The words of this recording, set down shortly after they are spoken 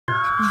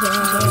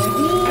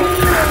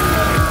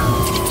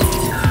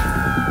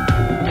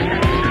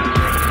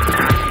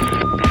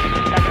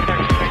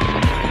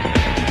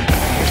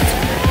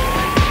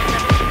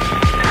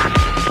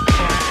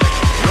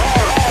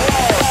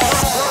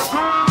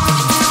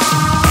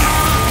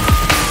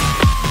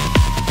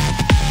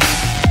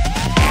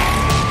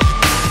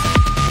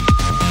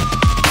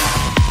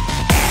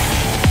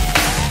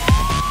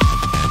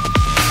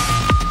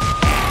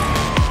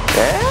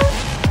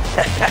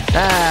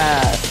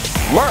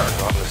Mark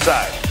on the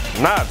side,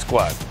 Nod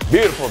Squad,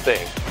 beautiful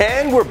thing.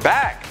 And we're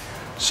back.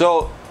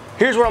 So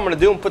here's what I'm gonna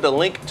do and put the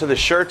link to the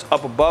shirts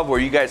up above where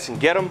you guys can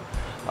get them.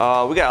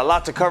 We got a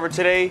lot to cover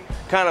today,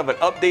 kind of an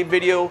update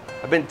video.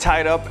 I've been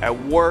tied up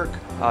at work,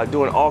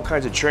 doing all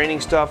kinds of training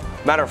stuff.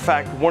 Matter of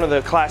fact, one of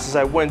the classes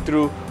I went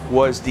through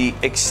was the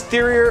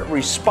Exterior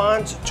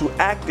Response to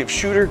Active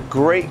Shooter.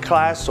 Great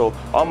class. So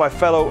all my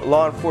fellow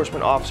law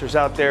enforcement officers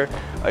out there,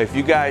 if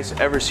you guys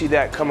ever see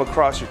that come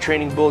across your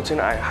training bulletin,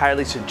 I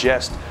highly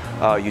suggest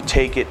you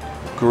take it.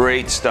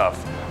 Great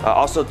stuff.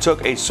 Also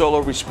took a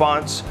solo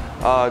response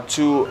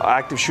to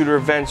active shooter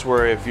events,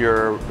 where if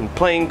you're in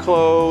plain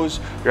clothes,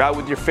 you're out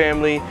with your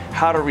family,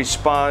 how to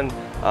respond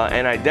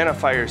and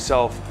identify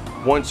yourself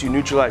once you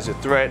neutralize the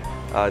threat.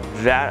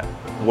 That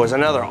was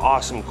another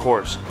awesome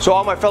course. So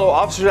all my fellow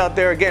officers out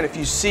there, again, if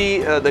you see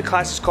the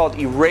class is called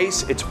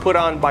ERACE, it's put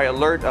on by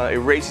Alert.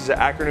 ERACE is an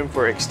acronym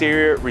for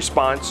Exterior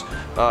Response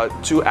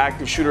to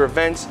Active Shooter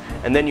Events.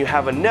 And then you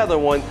have another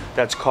one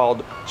that's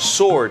called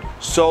SWORD,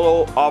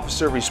 Solo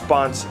Officer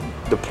Response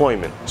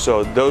Deployment.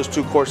 So those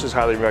two courses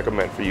highly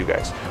recommend for you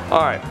guys.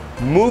 All right,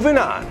 moving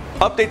on.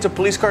 Update to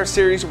Police Car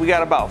Series. We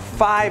got about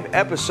 5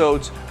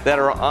 episodes that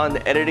are on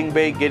the editing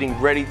bay getting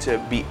ready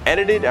to be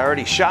edited. I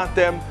already shot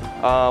them.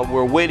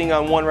 We're waiting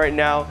on one right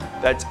now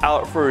that's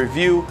out for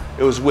review.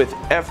 It was with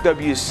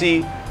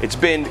FWC. It's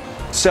been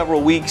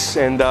several weeks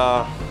and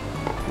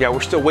yeah, we're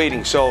still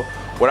waiting. So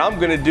what I'm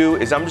gonna do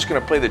is I'm just gonna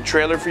play the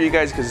trailer for you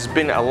guys because it's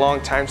been a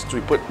long time since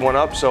we put one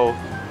up. So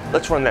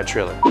let's run that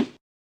trailer.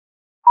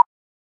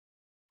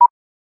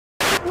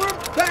 We're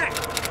back.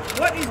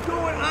 What is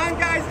going on,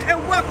 guys?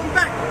 And welcome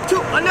back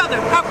to another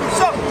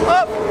episode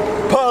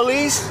of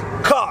Police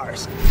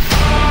Cars.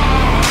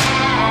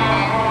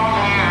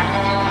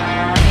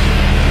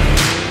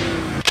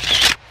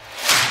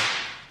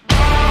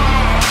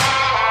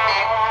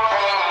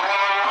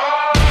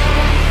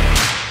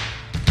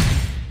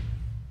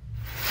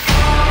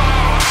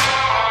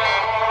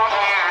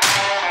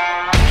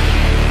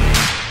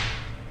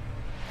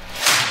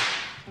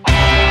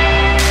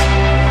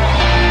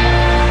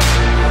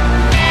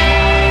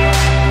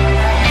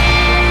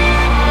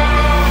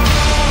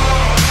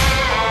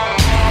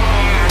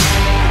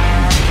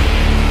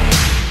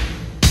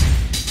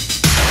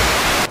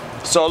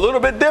 So a little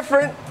bit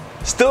different,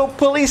 still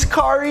police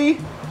car-y.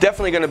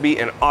 Definitely gonna be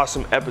an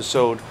awesome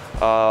episode.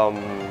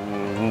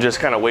 I'm just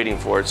kind of waiting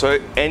for it. So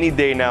any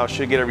day now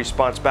should get a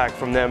response back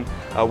from them,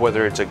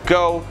 whether it's a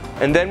go,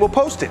 and then we'll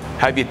post it.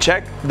 Have you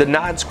checked the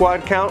Nod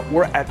Squad count?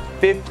 We're at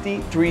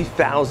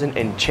 53,000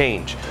 and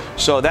change.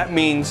 So that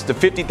means the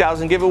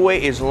 50,000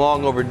 giveaway is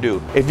long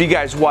overdue. If you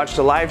guys watched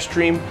the live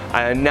stream,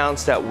 I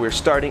announced that we're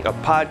starting a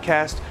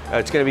podcast.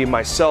 It's gonna be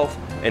myself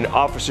and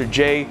Officer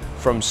Jay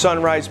from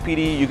Sunrise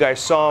PD. You guys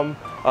saw him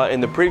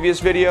in the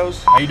previous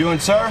videos. How you doing,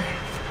 sir?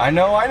 I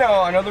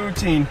know the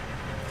routine.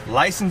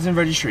 License and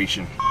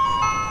registration.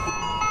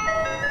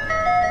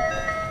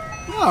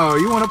 Oh,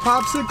 you want a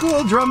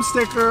popsicle,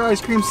 drumstick, or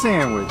ice cream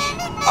sandwich?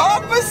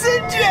 Officer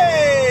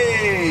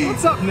Jay!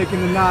 What's up, Nick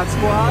and the Nod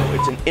Squad?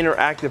 It's an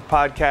interactive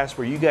podcast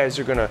where you guys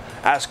are gonna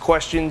ask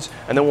questions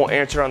and then we'll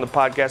answer on the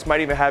podcast.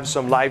 Might even have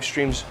some live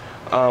streams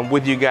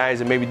with you guys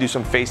and maybe do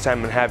some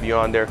FaceTime and have you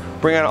on there.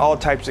 Bring on all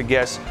types of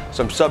guests,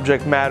 some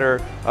subject matter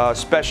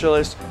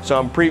specialists,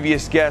 some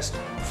previous guests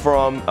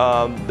from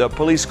the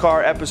police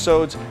car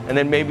episodes, and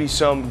then maybe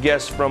some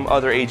guests from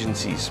other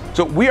agencies.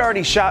 So we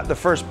already shot the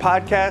first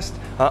podcast.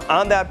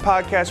 On that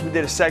podcast, we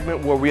did a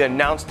segment where we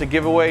announced the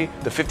giveaway,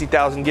 the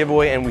 50,000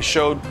 giveaway, and we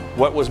showed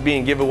what was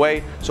being given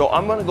away. So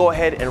I'm gonna go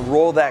ahead and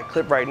roll that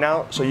clip right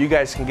now so you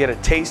guys can get a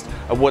taste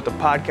of what the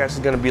podcast is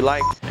gonna be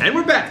like. And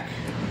we're back.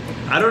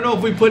 I don't know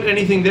if we put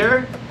anything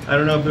there. I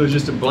don't know if it was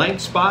just a blank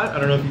spot. I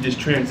don't know if you just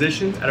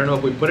transitioned. I don't know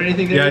if we put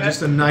anything there. Yeah, yet.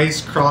 Just a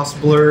nice cross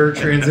blur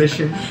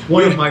transition.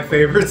 One of my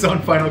favorites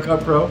on Final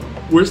Cut Pro.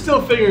 We're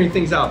still figuring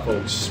things out,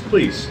 folks.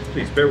 Please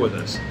bear with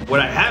us.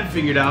 What I have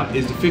figured out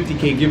is the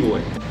 50K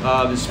giveaway.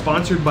 It's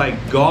sponsored by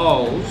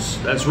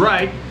Galls. That's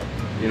right.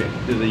 You know,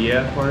 do the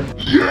yeah part?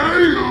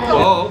 Yeah!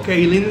 Oh, okay,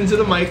 he leaned into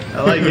the mic.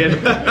 I like it.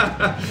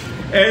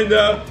 And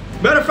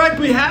matter of fact,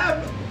 we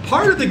have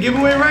part of the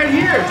giveaway right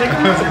here. Take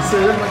a look.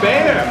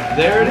 Bam!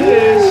 There it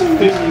is.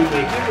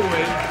 50K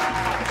giveaway.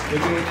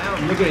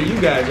 I'm looking at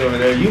you guys over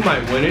there. You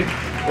might win it.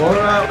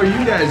 Or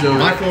you guys over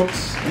there. My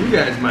folks. You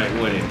guys might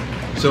win it.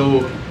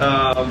 So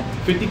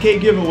 50K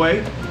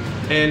giveaway.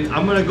 And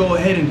I'm gonna go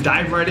ahead and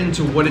dive right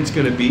into what it's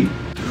gonna be.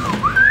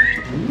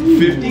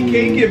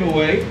 50K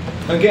giveaway.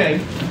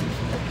 Again,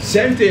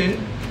 sent in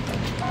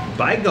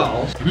by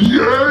Galls.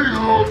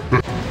 Yeah.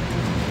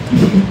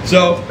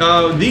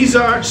 So these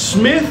are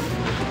Smith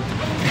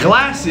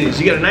glasses.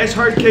 You got a nice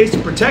hard case to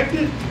protect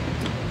it.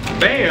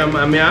 Bam!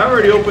 I mean, I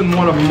already opened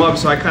one of them up,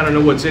 so I kind of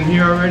know what's in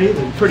here already.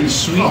 They're pretty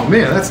sweet. Oh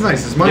man, that's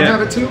nice. Does mine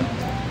have it too?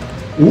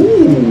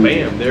 Ooh!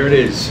 Bam! There it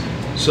is.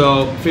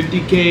 So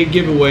 50K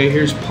giveaway.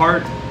 Here's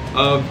part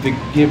of the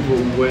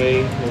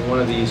giveaway. Well, one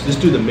of these.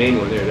 Just do the main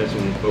one there. That's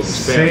when open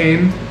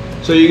spam. Same.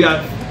 So you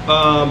got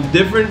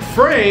different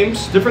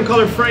frames, different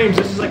color frames.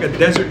 This is like a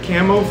desert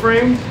camo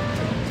frame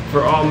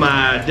for all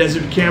my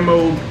desert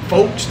camo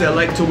folks that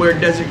like to wear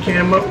desert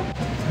camo.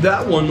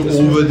 That one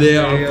over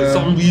there, for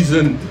some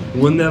reason,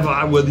 whenever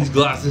I wear these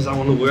glasses, I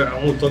want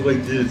to talk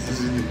like this. This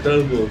is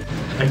incredible.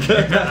 I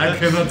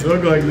cannot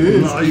talk like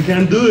this. No, you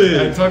can't do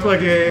it. I talk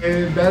like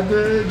a bad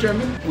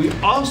German. We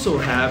also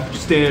have,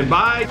 stand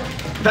by,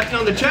 patting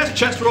on the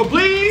chest roll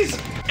please,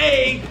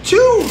 a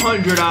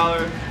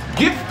 $200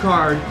 gift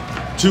card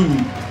to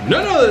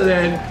none other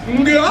than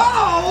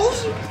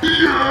Gauls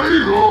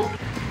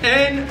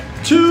and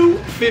two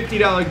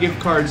 $50 gift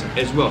cards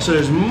as well. So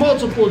there's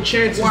multiple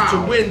chances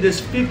to win this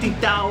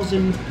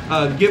 50,000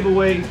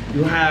 giveaway.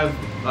 You have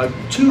a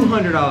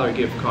 $200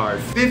 gift card.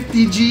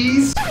 50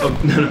 G's? Oh,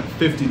 no,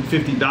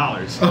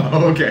 $50.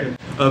 Oh, okay.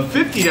 A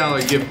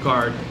 $50 gift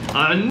card,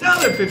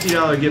 another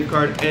 $50 gift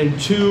card, and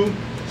two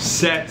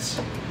sets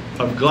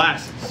of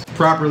glasses.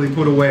 Properly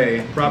put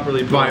away.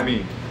 Properly put by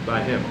me.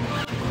 By him.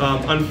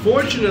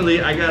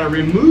 Unfortunately, I gotta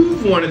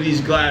remove one of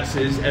these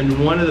glasses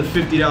and one of the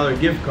 $50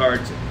 gift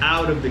cards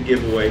out of the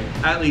giveaway,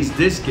 at least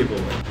this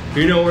giveaway.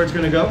 You know where it's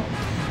gonna go?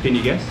 Can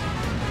you guess?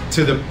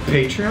 To the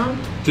Patreon?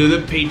 To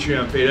the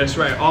Patreon page, that's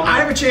right. I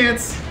have a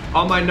chance.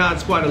 All my Not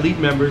Squad Elite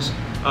members,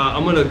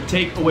 I'm gonna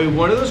take away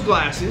one of those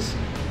glasses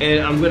and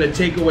I'm gonna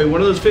take away one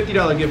of those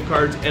 $50 gift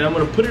cards and I'm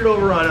gonna put it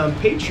over on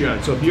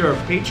Patreon. So if you're a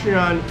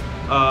Patreon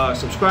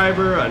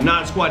subscriber, a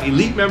Not Squad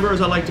Elite member,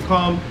 as I like to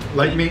call them,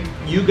 like me,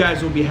 you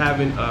guys will be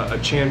having a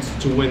chance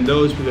to win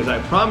those because I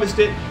promised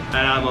it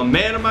and I'm a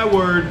man of my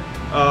word.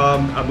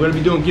 I'm going to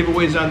be doing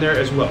giveaways on there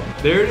as well.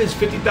 There it is,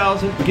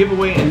 50,000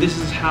 giveaway, and this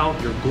is how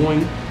you're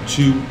going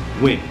to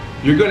win.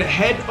 You're going to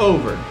head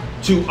over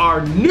to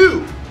our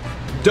new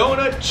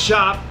Donut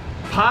Shop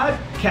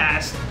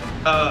podcast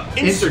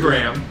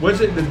Instagram.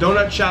 What's it? The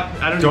Donut Shop?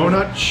 I don't know.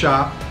 Donut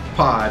Shop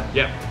Pod.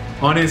 Yeah.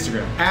 On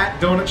Instagram, at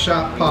Donut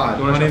Shop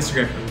Pod on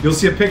Instagram. You'll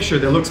see a picture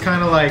that looks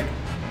kind of like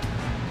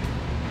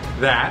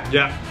that.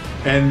 Yeah.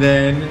 And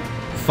then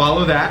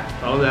follow that.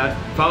 Follow that.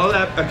 Follow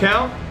that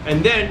account,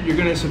 and then you're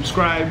gonna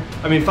subscribe.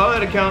 Follow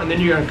that account, and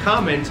then you're gonna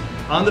comment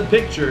on the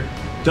picture.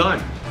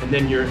 Done. And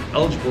then you're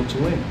eligible to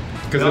win.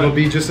 Because it'll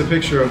be just a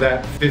picture of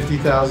that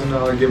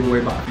 $50,000 giveaway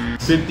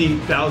box.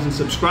 50,000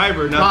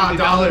 subscriber, not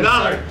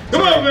 $50,000.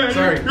 Come on, man.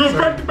 Sorry. You're gonna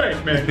break the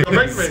bank, man. You're gonna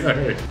break the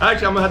bank.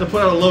 Actually, I'm gonna have to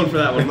put out a loan for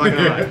that one. I'm not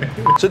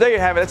gonna lie. So there you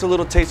have it. That's a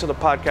little taste of the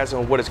podcast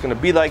and what it's gonna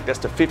be like. That's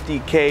the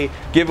 50K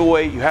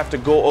giveaway. You have to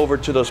go over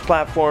to those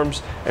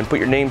platforms and put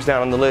your names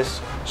down on the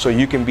list so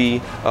you can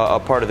be a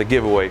part of the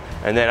giveaway.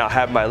 And then I'll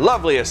have my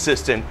lovely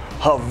assistant,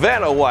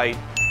 Havana White,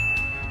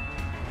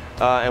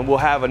 and we'll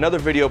have another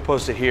video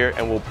posted here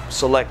and we'll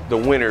select the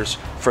winners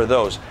for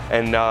those.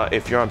 And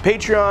if you're on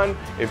Patreon,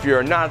 if you're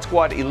a Not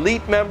Squad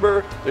Elite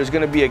member, there's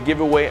gonna be a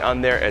giveaway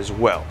on there as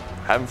well.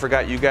 Haven't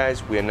forgot you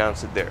guys, we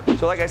announced it there.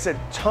 So like I said,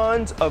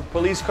 tons of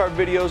police car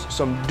videos,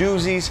 some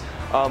doozies.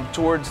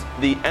 Towards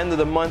the end of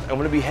the month, I'm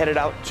gonna be headed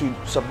out to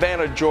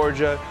Savannah,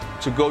 Georgia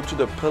to go to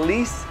the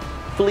Police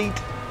Fleet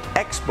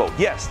Expo.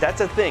 Yes,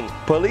 that's a thing.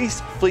 Police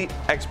Fleet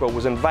Expo.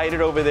 Was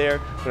invited over there.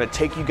 I'm gonna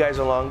take you guys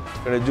along.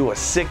 I'm gonna do a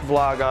sick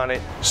vlog on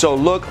it. So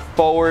look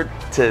forward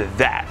to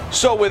that.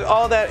 So with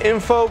all that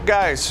info,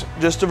 guys,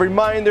 just a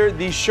reminder,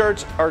 these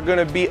shirts are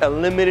gonna be a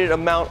limited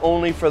amount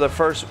only for the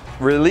first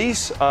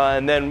release,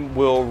 and then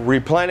we'll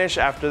replenish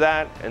after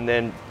that and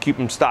then keep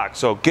them stocked.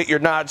 So get your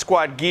Not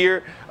Squad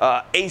gear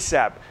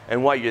ASAP.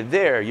 And while you're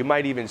there, you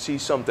might even see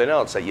something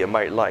else that you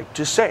might like.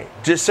 Just saying.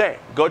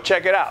 Go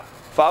check it out.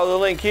 Follow the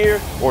link here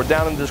or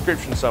down in the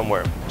description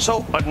somewhere.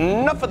 So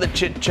enough of the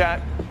chit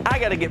chat. I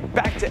gotta get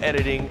back to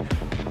editing.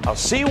 I'll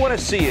see you when I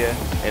see you,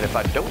 and if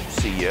I don't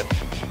see you,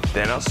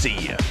 then I'll see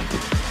you.